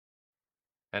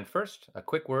And first, a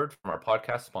quick word from our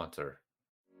podcast sponsor.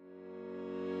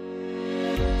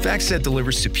 FactSet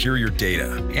delivers superior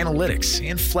data, analytics,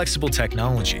 and flexible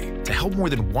technology to help more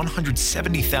than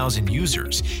 170,000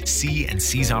 users see and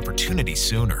seize opportunities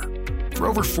sooner. For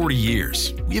over 40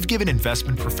 years, we have given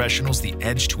investment professionals the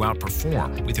edge to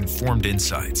outperform with informed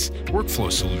insights,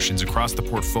 workflow solutions across the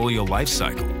portfolio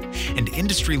lifecycle, and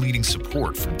industry-leading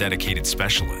support from dedicated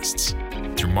specialists.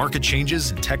 Through market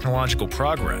changes and technological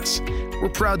progress, we're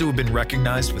proud to have been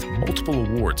recognized with multiple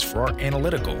awards for our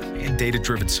analytical and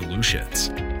data-driven solutions,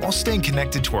 while staying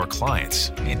connected to our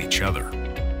clients and each other.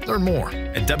 Learn more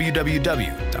at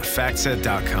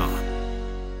www.factset.com.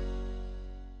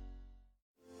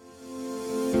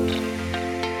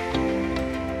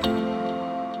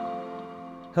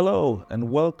 Hello,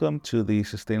 and welcome to the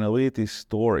Sustainability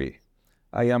Story.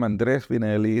 I am Andres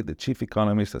Vinelli, the Chief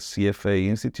Economist at CFA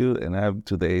Institute, and I'm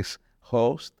today's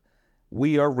host.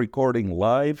 We are recording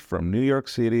live from New York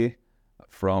City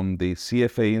from the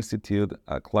CFA Institute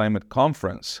Climate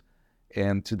Conference.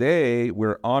 And today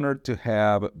we're honored to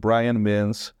have Brian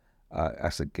Mintz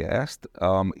as a guest.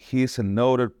 He's a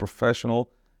noted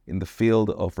professional in the field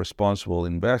of responsible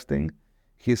investing.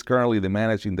 He's currently the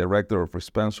Managing Director of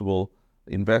Responsible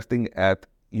Investing at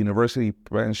University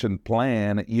Pension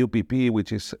Plan, UPP,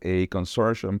 which is a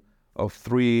consortium of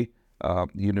three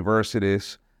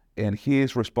universities, and he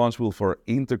is responsible for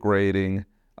integrating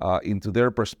into their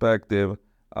perspective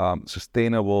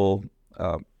sustainable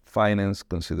finance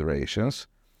considerations.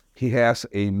 He has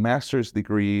a master's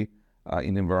degree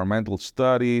in environmental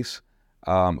studies.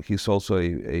 He's also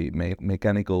a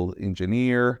mechanical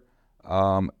engineer.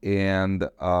 And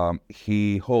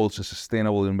he holds a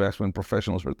sustainable investment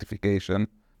professional certification.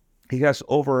 He has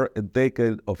over a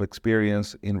decade of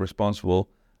experience in responsible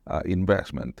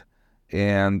investment.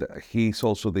 And he's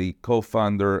also the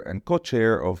co-founder and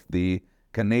co-chair of the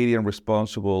Canadian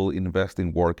Responsible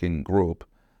Investing Working Group.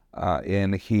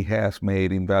 And he has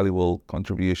made invaluable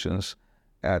contributions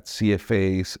at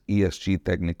CFA's ESG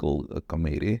Technical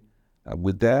Committee.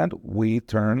 With that, we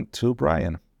turn to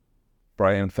Brian.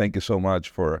 Brian, thank you so much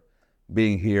for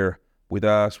being here with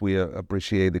us. We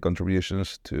appreciate the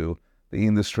contributions to the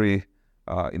industry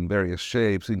in various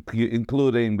shapes,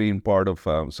 including being part of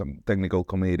some technical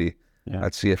committee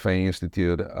at CFA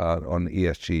Institute on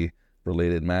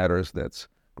ESG-related matters. That's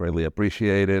greatly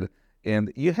appreciated.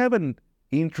 And you have an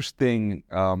interesting,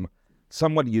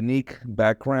 somewhat unique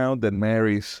background that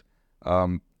marries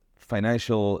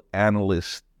financial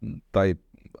analyst type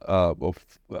of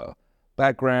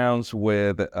backgrounds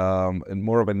with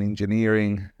more of an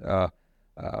engineering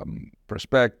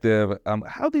perspective.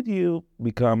 How did you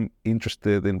become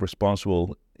interested in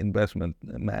responsible investment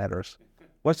matters?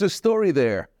 What's the story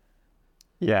there?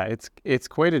 Yeah, it's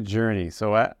quite a journey.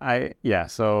 So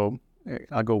I'll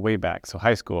go way back. So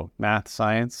high school, math,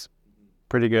 science,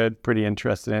 pretty good, pretty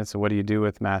interested in it. So what do you do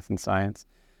with math and science?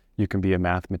 You can be a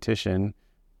mathematician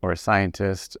or a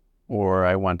scientist, or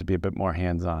I want to be a bit more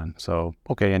hands-on. So,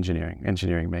 okay, engineering.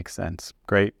 Engineering makes sense.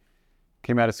 Great.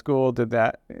 Came out of school, did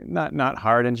that. Not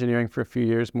hard engineering for a few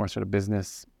years, more sort of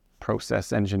business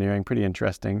process engineering, pretty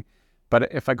interesting.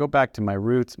 But if I go back to my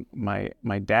roots, my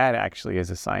dad actually is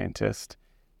a scientist,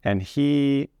 and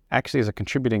he actually is a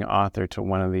contributing author to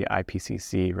one of the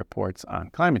IPCC reports on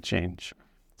climate change.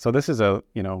 So this is it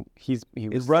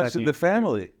runs in the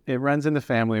family. It runs in the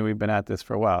family. We've been at this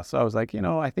for a while. So I was like,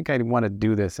 I think I want to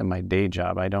do this in my day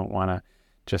job. I don't want to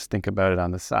just think about it on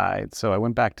the side. So I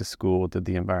went back to school, did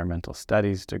the environmental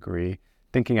studies degree,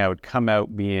 thinking I would come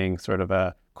out being sort of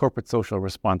a corporate social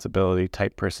responsibility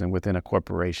type person within a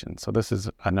corporation. So this is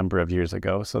a number of years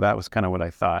ago. So that was kind of what I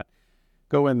thought.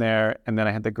 Go in there, and then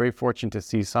I had the great fortune to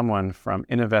see someone from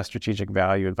Innovest Strategic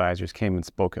Value Advisors came and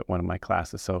spoke at one of my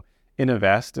classes. So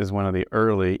Innovest is one of the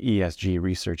early ESG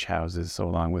research houses, so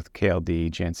along with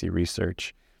KLD, Jancy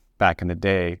Research back in the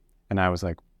day. And I was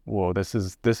like, whoa, this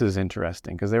is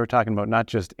interesting, because they were talking about not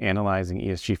just analyzing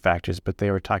ESG factors, but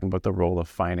they were talking about the role of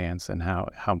finance and how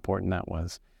important that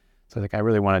was. So I was like, I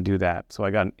really want to do that. So I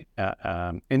got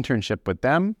an internship with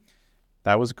them.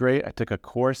 That was great. I took a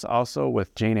course also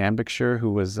with Jane Ambixer,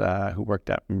 who worked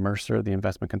at Mercer, the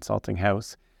investment consulting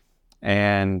house,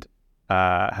 and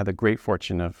had the great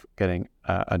fortune of getting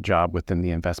a job within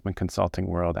the investment consulting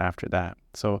world after that.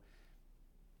 So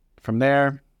from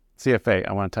there, CFA,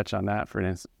 I want to touch on that for an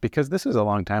instant, because this was a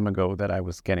long time ago that I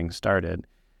was getting started,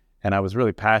 and I was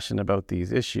really passionate about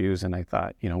these issues, and I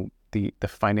thought, the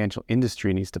financial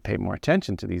industry needs to pay more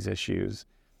attention to these issues.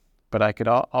 But I could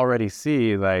already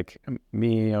see, like,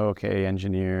 me, okay,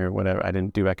 engineer, whatever, I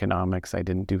didn't do economics, I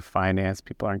didn't do finance,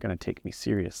 people aren't going to take me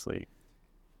seriously.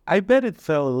 I bet it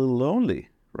felt a little lonely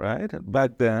right?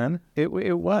 Back then. It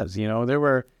was, there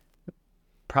were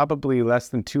probably less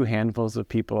than 2 handfuls of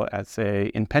people at,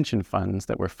 say, in pension funds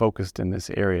that were focused in this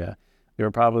area. There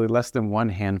were probably less than 1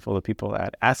 handful of people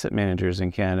at asset managers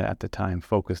in Canada at the time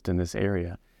focused in this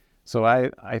area. So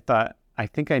I thought, I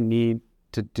think I need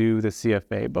to do the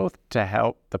CFA, both to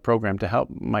help the program, to help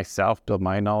myself build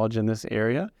my knowledge in this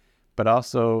area, but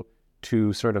also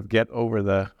to sort of get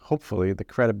over hopefully the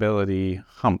credibility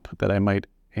hump that I might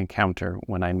encounter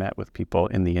when I met with people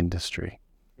in the industry.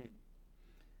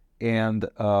 And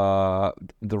the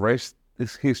rest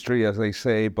is history, as they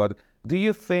say. But do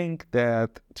you think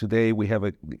that today we have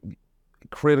a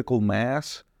critical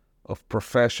mass of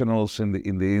professionals in the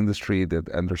industry that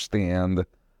understand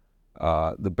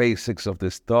the basics of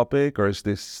this topic, or is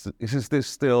this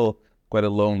still quite a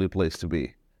lonely place to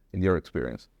be, in your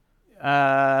experience?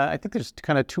 I think there's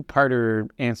kind of 2-parter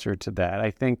answer to that.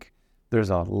 I think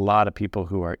there's a lot of people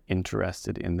who are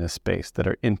interested in this space, that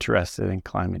are interested in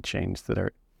climate change, that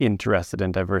are interested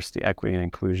in diversity, equity, and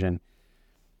inclusion.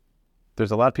 There's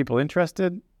a lot of people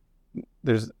interested.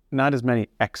 There's not as many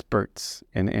experts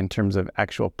in terms of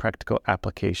actual practical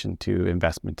application to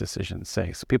investment decisions,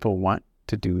 say. So people want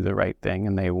to do the right thing,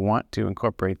 and they want to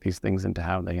incorporate these things into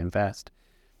how they invest.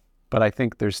 But I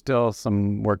think there's still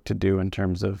some work to do in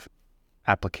terms of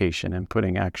application and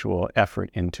putting actual effort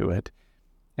into it.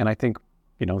 And I think,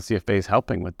 CFA is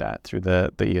helping with that through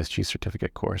the ESG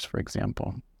certificate course, for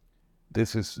example.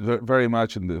 This is very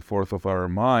much in the forth of our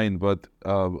mind, but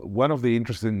one of the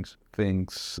interesting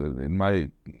things, in my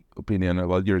opinion,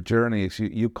 about your journey is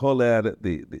you call that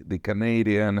the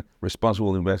Canadian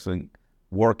Responsible Investing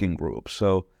Working Group.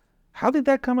 So how did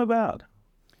that come about?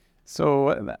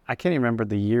 So I can't even remember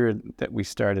the year that we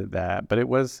started that, but it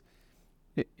was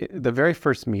the very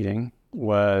first meeting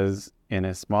was in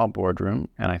a small boardroom,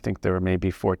 and I think there were maybe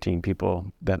 14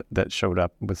 people that showed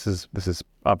up. This is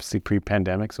obviously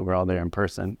pre-pandemic, so we're all there in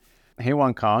person. Hei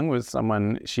Wong Kong was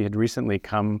someone, she had recently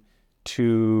come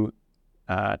to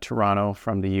Toronto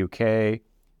from the UK,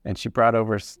 and she brought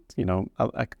over,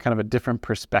 a kind of a different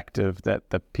perspective that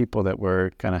the people that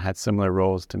were kind of had similar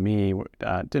roles to me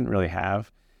didn't really have,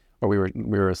 or we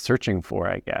were searching for,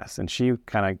 I guess. And she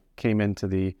kind of came into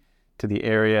the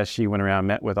area. She went around,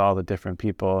 met with all the different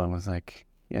people, and was like,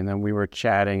 and then we were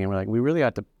chatting, and we're like, we really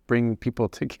ought to bring people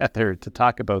together to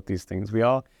talk about these things. We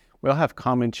all have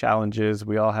common challenges.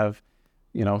 We all have,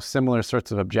 similar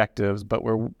sorts of objectives, but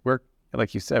we're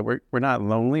like you said, we're not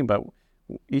lonely, but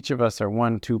each of us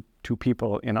are 2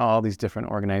 people in all these different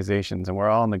organizations, and we're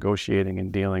all negotiating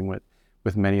and dealing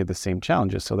with many of the same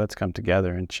challenges. So let's come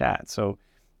together and chat. So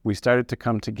we started to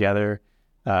come together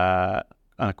on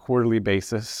a quarterly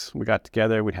basis. We got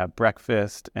together, we'd have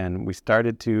breakfast, and we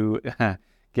started to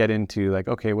get into like,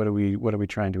 okay, what are we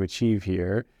trying to achieve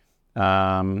here?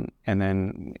 And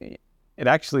then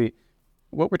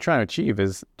what we're trying to achieve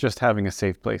is just having a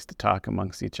safe place to talk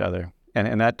amongst each other.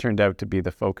 And that turned out to be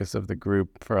the focus of the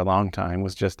group for a long time,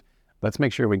 was just, let's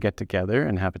make sure we get together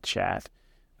and have a chat.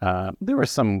 There were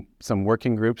some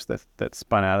working groups that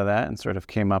spun out of that and sort of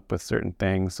came up with certain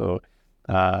things. So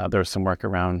there was some work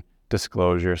around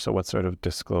disclosure. So what sort of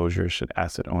disclosure should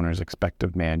asset owners expect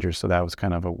of managers? So that was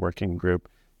kind of a working group.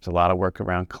 There's a lot of work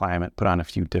around climate, put on a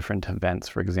few different events,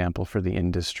 for example, for the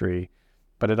industry.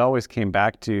 But it always came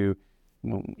back to,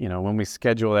 when we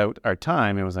schedule out our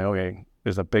time, it was like, okay,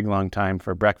 there's a big long time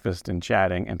for breakfast and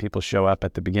chatting, and people show up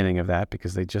at the beginning of that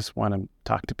because they just want to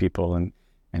talk to people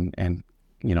and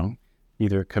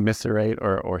either commiserate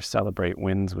or celebrate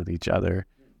wins with each other.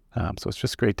 So it's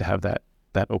just great to have that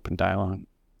open dialogue.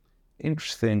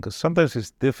 Interesting, because sometimes it's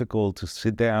difficult to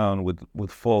sit down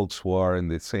with folks who are in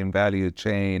the same value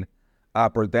chain,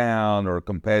 up or down, or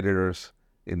competitors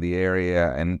in the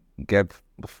area, and get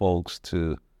folks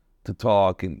to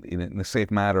talk in a safe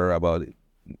manner about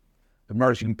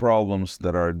emerging problems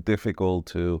that are difficult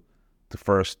to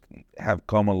first have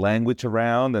common language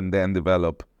around and then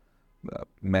develop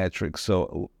metrics.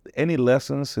 So any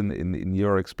lessons in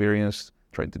your experience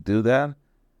trying to do that?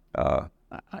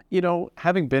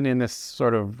 Having been in this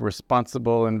sort of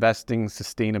responsible investing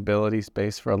sustainability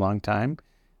space for a long time,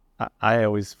 I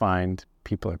always find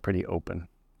people are pretty open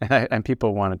and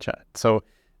people want to chat. So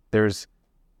there's,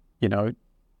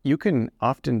 you can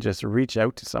often just reach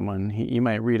out to someone. You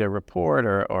might read a report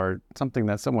or something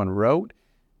that someone wrote,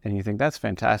 and you think, that's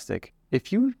fantastic.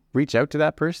 If you reach out to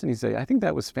that person, you say, I think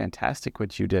that was fantastic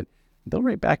what you did, they'll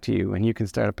write back to you and you can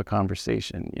start up a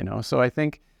conversation, So I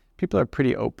think people are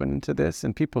pretty open to this,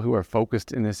 and people who are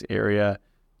focused in this area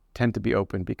tend to be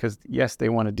open because, yes, they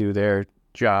want to do their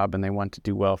job and they want to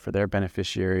do well for their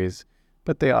beneficiaries,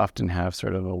 but they often have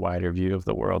sort of a wider view of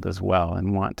the world as well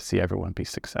and want to see everyone be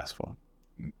successful.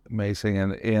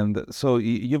 Amazing. And so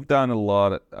you've done a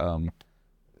lot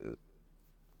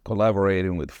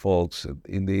collaborating with folks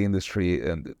in the industry.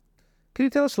 And can you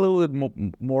tell us a little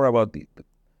bit more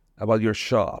about your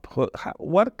shop?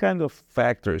 What kind of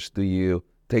factors do you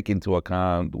take into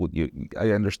account? I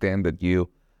understand that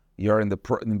you're in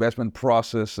the investment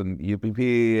process and UPP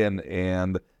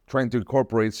and trying to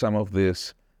incorporate some of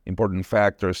these important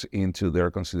factors into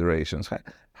their considerations.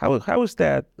 How does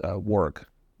that work?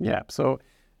 Yeah, so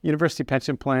University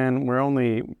Pension Plan, we're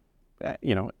only, at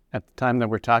the time that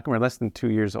we're talking, we're less than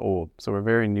 2 years old. So we're a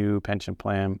very new pension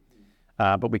plan,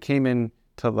 but we came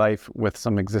into life with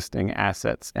some existing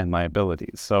assets and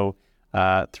liabilities. So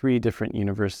 3 different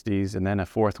universities and then a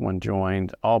 4th one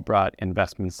joined, all brought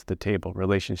investments to the table,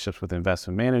 relationships with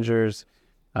investment managers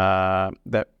that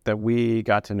we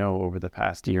got to know over the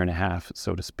past year and a half,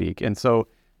 so to speak. And so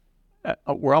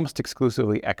we're almost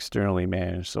exclusively externally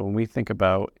managed. So when we think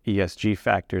about ESG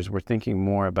factors, we're thinking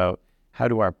more about how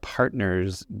do our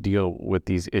partners deal with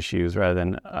these issues rather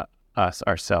than us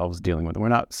ourselves dealing with them. We're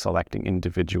not selecting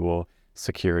individual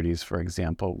securities, for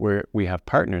example. We have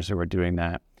partners who are doing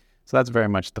that. So that's very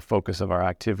much the focus of our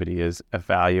activity, is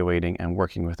evaluating and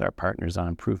working with our partners on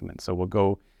improvement. So we'll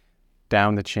go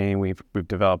down the chain. We've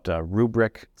developed a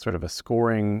rubric, sort of a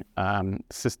scoring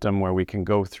system where we can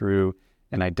go through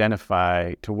and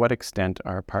identify to what extent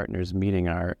our partners meeting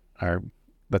our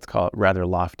let's call it rather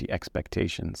lofty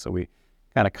expectations. So we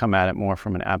kind of come at it more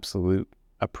from an absolute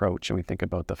approach, and we think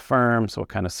about the firm. So what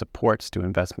kind of supports do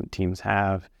investment teams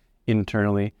have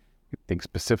internally? We think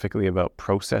specifically about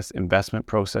investment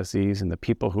processes and the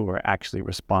people who are actually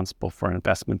responsible for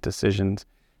investment decisions.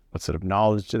 What sort of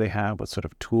knowledge do they have? What sort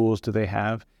of tools do they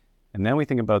have? And then we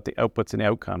think about the outputs and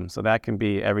outcomes. So that can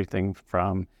be everything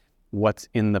from what's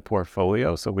in the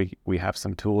portfolio. So we have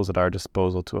some tools at our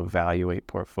disposal to evaluate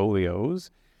portfolios,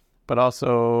 but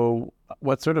also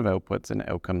what sort of outputs and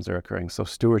outcomes are occurring. So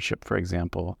stewardship, for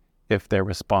example, if they're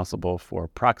responsible for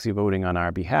proxy voting on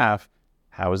our behalf,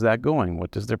 how is that going?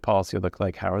 What does their policy look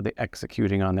like? How are they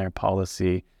executing on their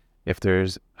policy? If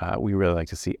there's, we really like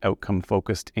to see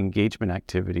outcome-focused engagement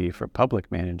activity for public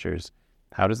managers.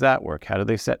 How does that work? How do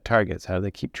they set targets? How do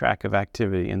they keep track of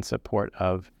activity in support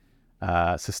of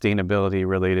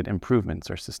sustainability-related improvements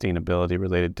or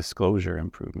sustainability-related disclosure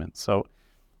improvements? So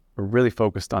we're really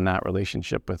focused on that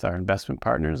relationship with our investment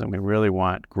partners, and we really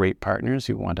want great partners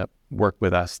who want to work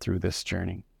with us through this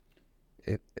journey.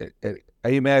 I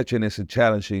imagine it's a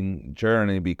challenging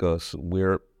journey because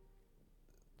we're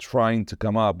trying to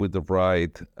come up with the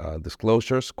right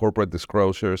disclosures, corporate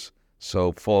disclosures,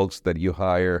 so folks that you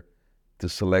hire to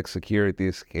select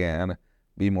securities can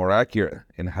be more accurate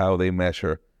in how they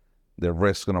measure the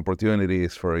risks and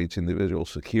opportunities for each individual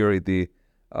security.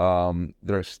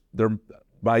 There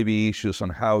might be issues on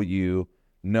how you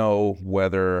know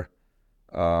whether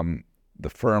the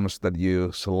firms that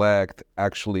you select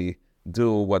actually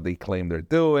do what they claim they're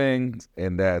doing,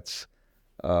 and that's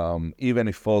even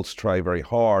if folks try very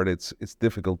hard, it's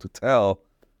difficult to tell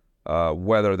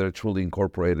whether they're truly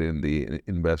incorporated in the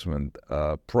investment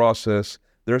process.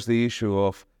 There's the issue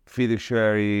of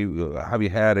fiduciary. Have you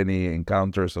had any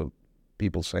encounters of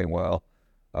people saying, well,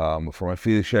 from a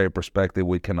fiduciary perspective,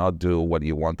 we cannot do what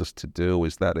you want us to do?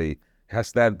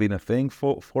 Has that been a thing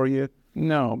for you?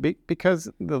 No, because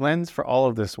the lens for all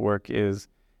of this work is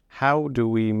how do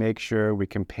we make sure we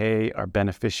can pay our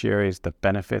beneficiaries the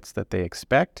benefits that they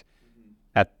expect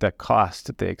at the cost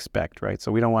that they expect, right?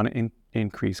 So we don't want to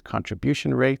increase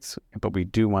contribution rates, but we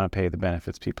do want to pay the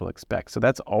benefits people expect. So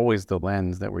that's always the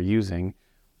lens that we're using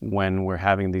when we're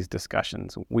having these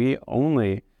discussions. We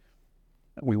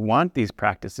want these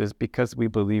practices because we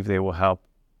believe they will help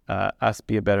us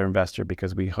be a better investor,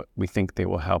 because we think they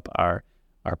will help our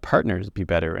partners be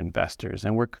better investors.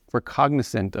 And we're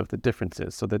cognizant of the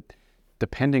differences, so that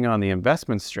depending on the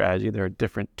investment strategy, there are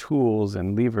different tools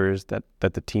and levers that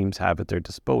the teams have at their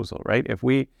disposal, right? If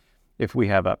we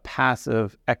have a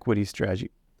passive equity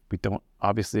strategy, we don't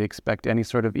obviously expect any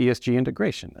sort of ESG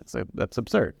integration. That's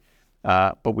absurd.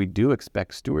 But we do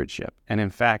expect stewardship. And in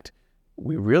fact,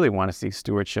 we really want to see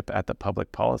stewardship at the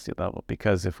public policy level,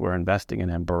 because if we're investing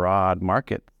in a broad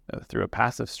market through a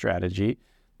passive strategy,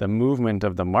 the movement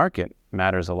of the market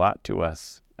matters a lot to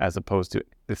us, as opposed to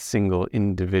the single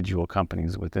individual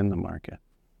companies within the market.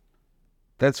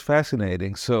 That's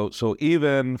fascinating. So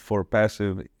even for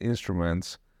passive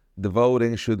instruments, the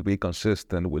voting should be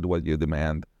consistent with what you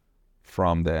demand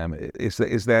from them.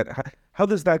 How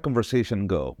does that conversation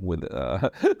go with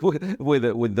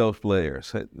those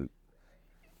players?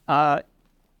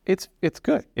 It's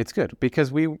good. It's good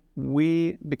because we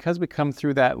come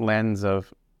through that lens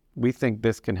of we think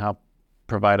this can help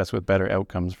provide us with better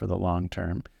outcomes for the long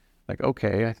term. Like,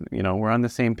 okay, we're on the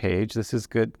same page. This is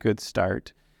good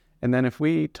start. And then if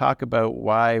we talk about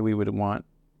why we would want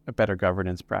a better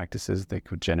governance practices, they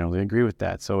could generally agree with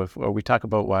that. So or we talk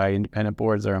about why independent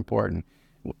boards are important,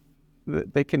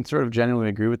 they can sort of generally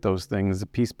agree with those things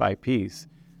piece by piece.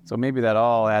 So maybe that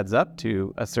all adds up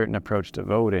to a certain approach to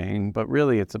voting, but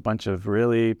really it's a bunch of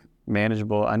really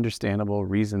manageable, understandable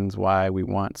reasons why we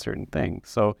want certain things.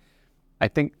 So I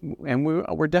think, and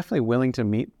we're definitely willing to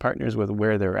meet partners with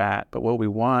where they're at, but what we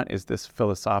want is this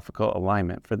philosophical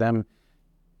alignment for them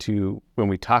to, when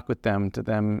we talk with them,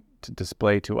 to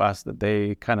display to us that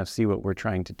they kind of see what we're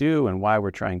trying to do and why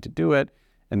we're trying to do it,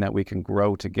 and that we can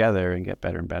grow together and get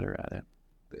better and better at it.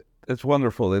 That's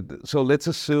wonderful. So let's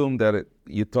assume that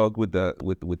you talk with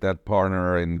that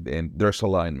partner and there's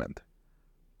alignment.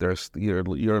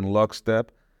 You're in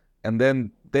lockstep, and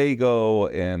then they go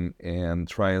and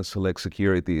try and select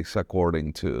securities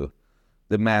according to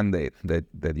the mandate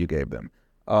that you gave them.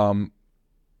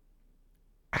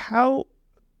 How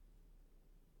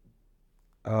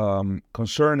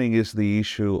concerning is the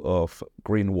issue of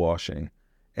greenwashing?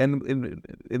 And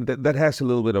that has a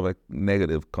little bit of a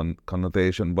negative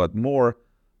connotation, but more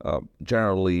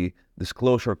generally,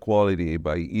 disclosure quality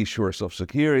by issuers of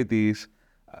securities.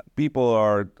 People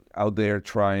are out there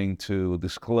trying to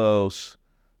disclose,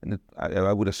 and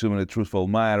I would assume in a truthful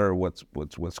manner, what's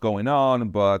going on,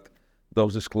 but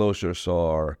those disclosures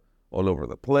are all over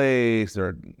the place.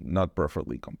 They're not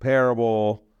perfectly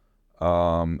comparable,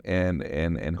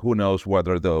 and who knows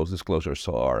whether those disclosures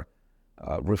are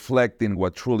reflecting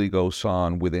what truly goes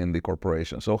on within the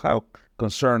corporation. So how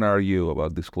concerned are you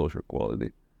about disclosure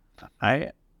quality?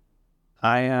 I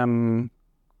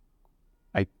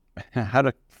how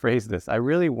to phrase this? I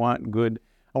really want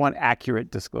I want accurate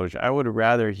disclosure. I would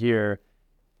rather hear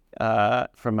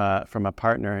from a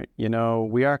partner,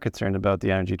 we are concerned about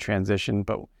the energy transition,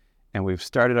 and we've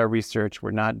started our research.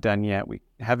 We're not done yet. We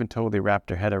haven't totally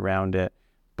wrapped our head around it,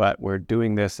 but we're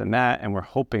doing this and that, and we're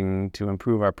hoping to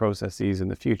improve our processes in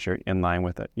the future in line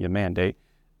with your mandate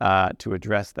to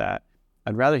address that.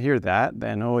 I'd rather hear that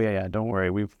than, oh yeah, don't worry,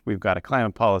 we've got a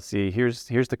climate policy. Here's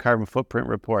the carbon footprint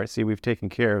report. See, we've taken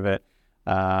care of it.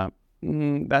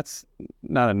 That's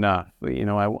not enough.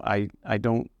 I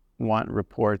don't want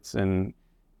reports and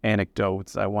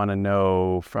anecdotes. I want to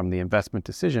know from the investment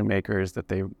decision makers that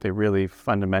they really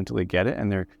fundamentally get it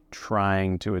and they're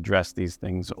trying to address these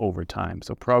things over time.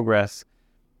 So progress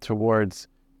towards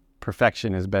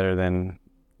perfection is better than,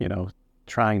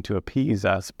 trying to appease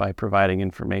us by providing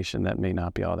information that may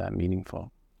not be all that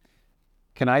meaningful.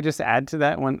 Can I just add to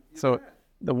that one? So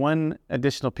the one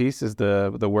additional piece is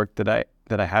the work that I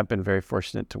have been very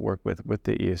fortunate to work with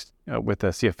the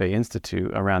CFA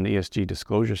Institute around the ESG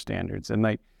disclosure standards, and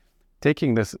like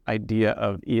taking this idea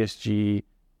of ESG,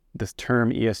 this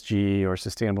term ESG or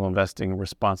sustainable investing,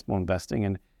 responsible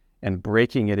investing, and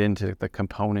breaking it into the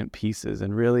component pieces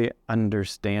and really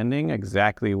understanding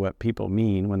exactly what people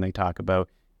mean when they talk about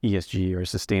ESG or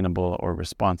sustainable or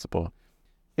responsible.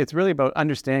 It's really about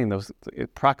understanding those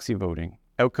proxy voting,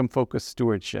 outcome-focused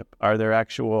stewardship. Are there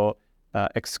actual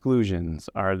exclusions?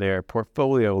 Are there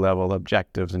portfolio level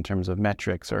objectives in terms of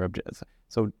metrics or objectives?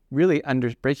 So really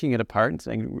breaking it apart and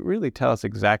saying, really tell us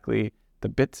exactly the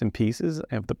bits and pieces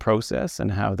of the process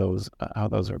and how those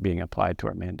are being applied to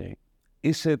our mandate.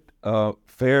 Is it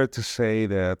fair to say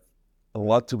that a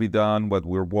lot to be done, but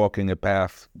we're walking a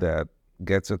path that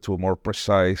gets it to a more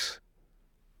precise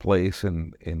place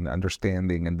in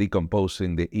understanding and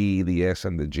decomposing the E, the S,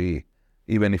 and the G,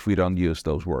 even if we don't use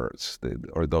those words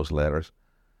or those letters?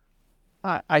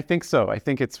 I think so. I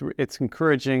think it's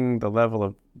encouraging the level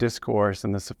of discourse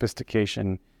and the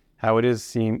sophistication, how it is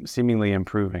seemingly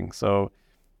improving. So,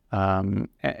 and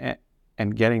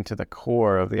getting to the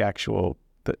core of the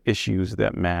issues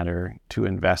that matter to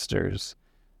investors.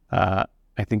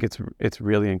 I think it's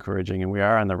really encouraging, and we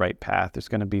are on the right path. There's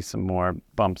going to be some more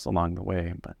bumps along the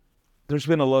way, but there's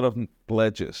been a lot of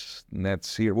pledges. Net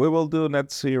zero. We will do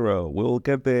net zero. We'll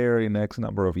get there in X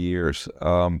number of years.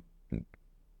 Are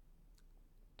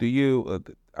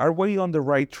we on the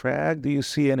right track? Do you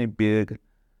see any big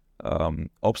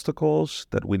obstacles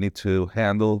that we need to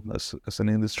handle as an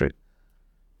industry?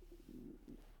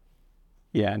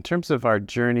 Yeah, in terms of our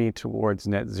journey towards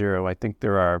net zero, I think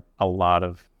there are a lot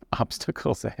of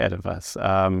obstacles ahead of us.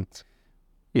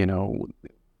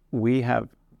 We have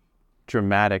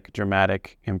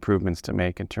dramatic improvements to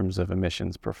make in terms of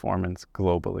emissions performance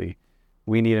globally.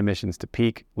 We need emissions to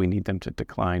peak. We need them to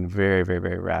decline very, very,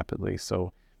 very rapidly.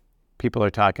 So people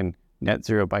are talking net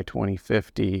zero by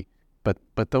 2050,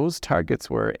 but those targets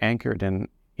were anchored in,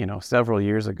 several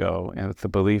years ago, and with the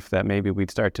belief that maybe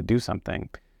we'd start to do something,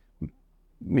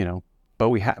 but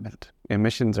we haven't.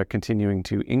 Emissions are continuing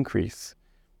to increase.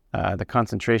 The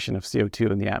concentration of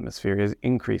CO2 in the atmosphere is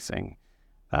increasing.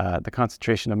 The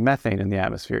concentration of methane in the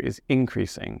atmosphere is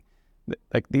increasing.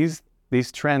 Like these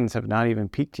trends have not even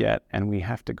peaked yet, and we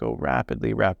have to go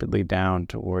rapidly down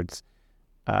towards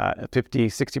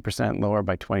 50-60% lower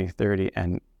by 2030,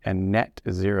 and net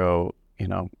zero,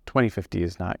 2050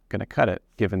 is not going to cut it,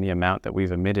 given the amount that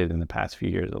we've emitted in the past few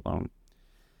years alone.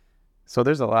 So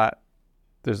there's a lot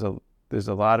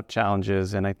of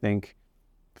challenges, and I think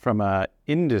from a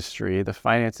industry, the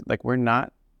finance, like we're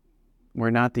not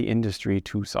the industry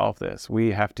to solve this. We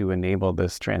have to enable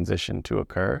this transition to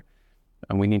occur,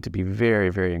 and we need to be very,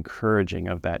 very encouraging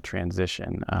of that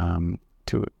transition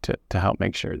to help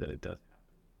make sure that it does.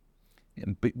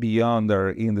 And beyond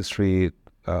our industry,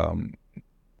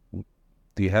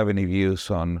 do you have any views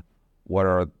on what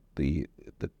are the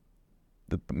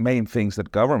main things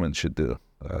that government should do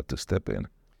to step in?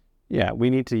 Yeah, we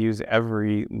need to use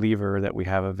every lever that we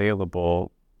have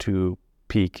available to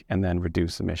peak and then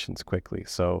reduce emissions quickly.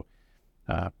 So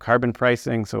carbon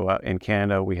pricing. So in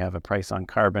Canada, we have a price on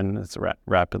carbon that's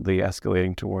rapidly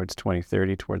escalating towards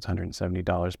 2030, towards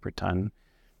 $170 per ton.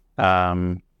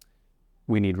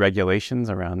 We need regulations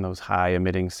around those high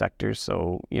emitting sectors.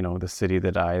 So, the city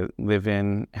that I live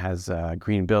in has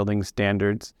green building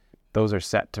standards. Those are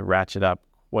set to ratchet up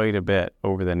quite a bit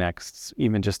over the next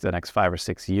 5 or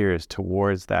 6 years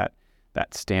towards that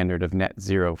standard of net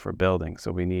zero for buildings.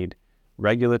 So we need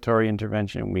regulatory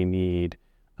intervention. We need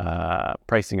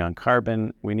pricing on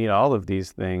carbon. We need all of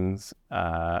these things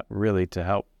really to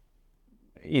help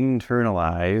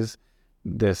internalize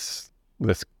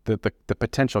the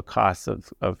potential costs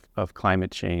of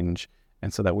climate change,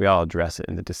 and so that we all address it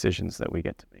in the decisions that we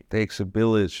get to make. Takes a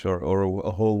village or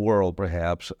a whole world,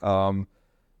 perhaps.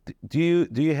 Do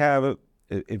you have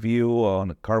a view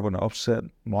on carbon offset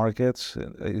markets?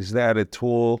 Is that a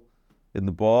tool in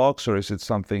the box, or is it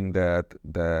something that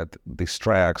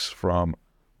distracts from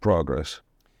progress?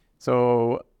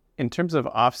 So in terms of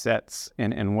offsets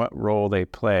and what role they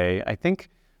play, I think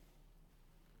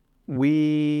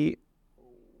we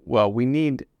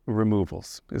need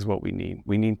removals is what we need.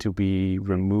 We need to be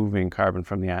removing carbon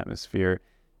from the atmosphere.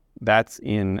 That's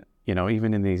in,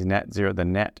 even in these net zero, the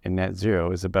net in net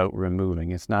zero is about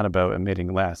removing. It's not about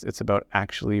emitting less. It's about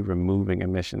actually removing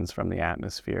emissions from the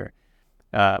atmosphere.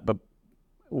 But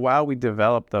while we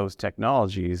develop those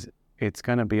technologies, it's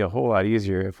going to be a whole lot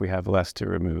easier if we have less to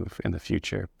remove in the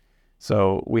future.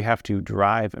 So we have to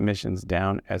drive emissions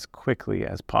down as quickly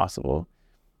as possible.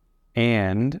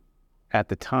 And at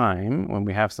the time when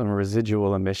we have some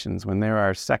residual emissions, when there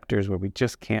are sectors where we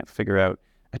just can't figure out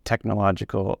a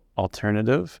technological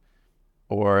alternative,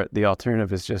 or the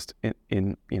alternative is just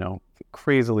in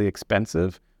crazily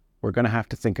expensive, we're going to have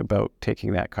to think about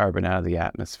taking that carbon out of the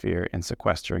atmosphere and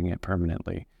sequestering it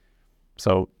permanently.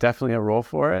 So definitely a role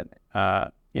for it.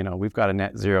 We've got a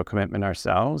net zero commitment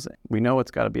ourselves. We know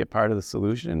it's got to be a part of the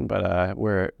solution, but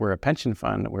we're a pension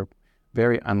fund. We're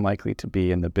very unlikely to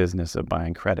be in the business of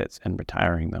buying credits and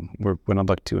retiring them. We're going to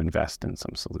look to invest in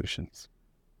some solutions.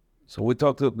 So we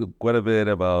talked quite a bit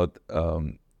about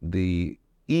the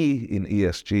E in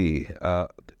ESG.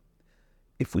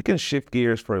 If we can shift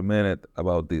gears for a minute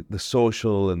about the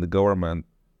social and the governance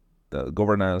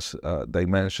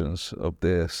dimensions of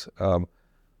this,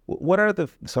 what are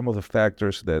some of the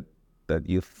factors that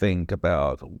you think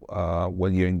about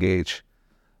when you engage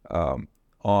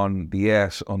on the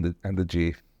S and the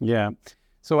G? Yeah.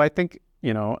 So I think,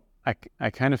 I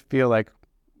kind of feel like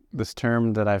this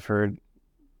term that I've heard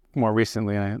more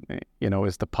recently,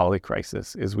 is the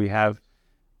polycrisis, is we have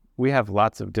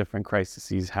lots of different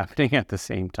crises happening at the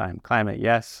same time. Climate,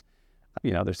 yes.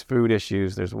 There's food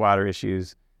issues, there's water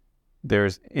issues,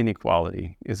 there's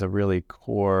inequality is a really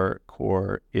core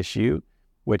issue,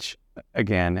 which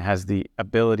again has the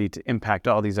ability to impact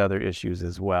all these other issues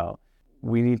as well.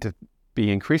 We need to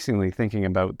be increasingly thinking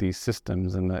about these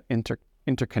systems and the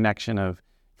interconnection of,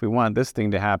 if we want this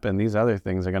thing to happen, these other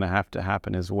things are going to have to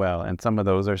happen as well. And some of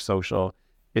those are social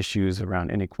issues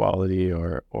around inequality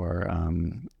or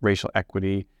racial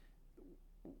equity,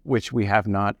 which we have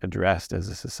not addressed as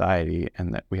a society,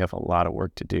 and that we have a lot of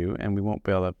work to do. And we won't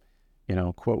be able to,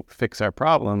 quote, fix our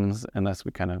problems unless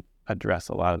we kind of address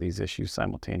a lot of these issues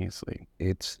simultaneously.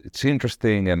 It's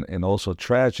interesting and also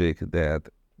tragic that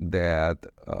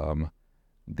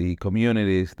the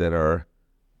communities that are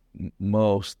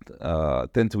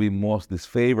tend to be most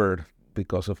disfavored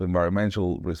because of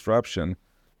environmental disruption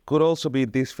could also be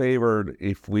disfavored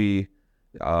if we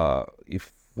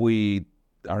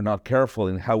are not careful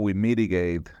in how we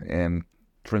mitigate and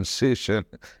transition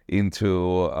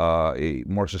into a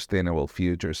more sustainable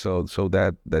future. So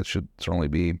that should certainly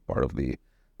be part of the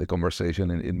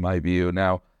conversation in my view.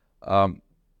 Now,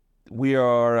 we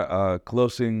are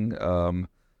closing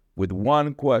with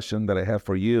one question that I have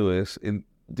for you is,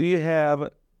 do you have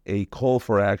a call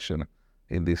for action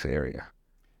in this area?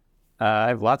 I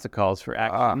have lots of calls for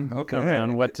action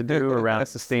around what to do around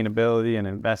sustainability and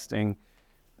investing.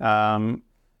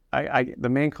 The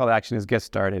main call to action is get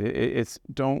started. It's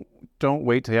don't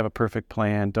wait till you have a perfect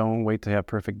plan. Don't wait till you have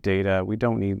perfect data. We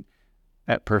don't need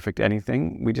perfect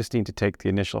anything. We just need to take the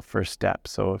initial first step.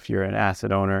 So if you're an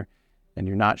asset owner and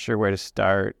you're not sure where to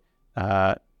start,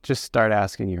 just start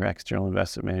asking your external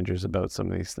investment managers about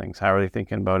some of these things. How are they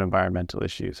thinking about environmental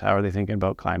issues? How are they thinking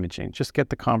about climate change? Just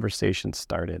get the conversation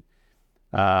started.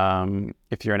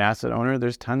 If you're an asset owner,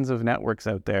 there's tons of networks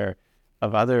out there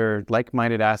of other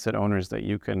like-minded asset owners that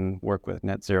you can work with.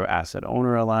 Net Zero Asset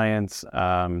Owner Alliance.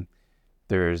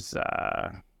 There's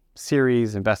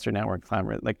Ceres, Investor Network,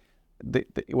 Climate.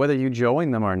 Whether you join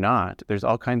them or not, there's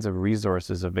all kinds of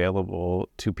resources available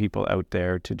to people out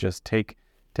there to just take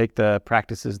the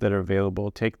practices that are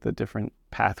available, take the different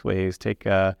pathways,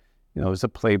 there's a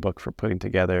playbook for putting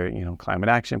together, climate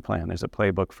action plan. There's a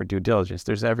playbook for due diligence.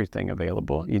 There's everything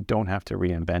available. You don't have to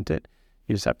reinvent it.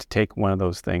 You just have to take one of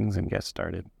those things and get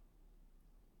started.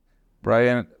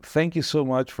 Brian, thank you so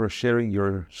much for sharing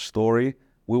your story.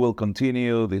 We will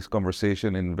continue this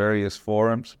conversation in various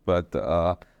forums, but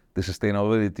the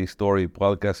Sustainability Story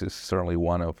podcast is certainly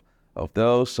one of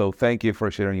those. So thank you for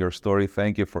sharing your story.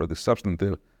 Thank you for the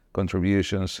substantive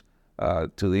contributions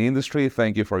to the industry.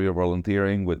 Thank you for your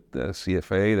volunteering with the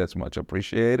CFA. That's much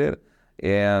appreciated.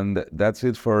 And that's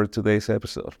it for today's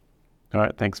episode. All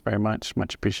right. Thanks very much.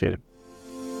 Much appreciated.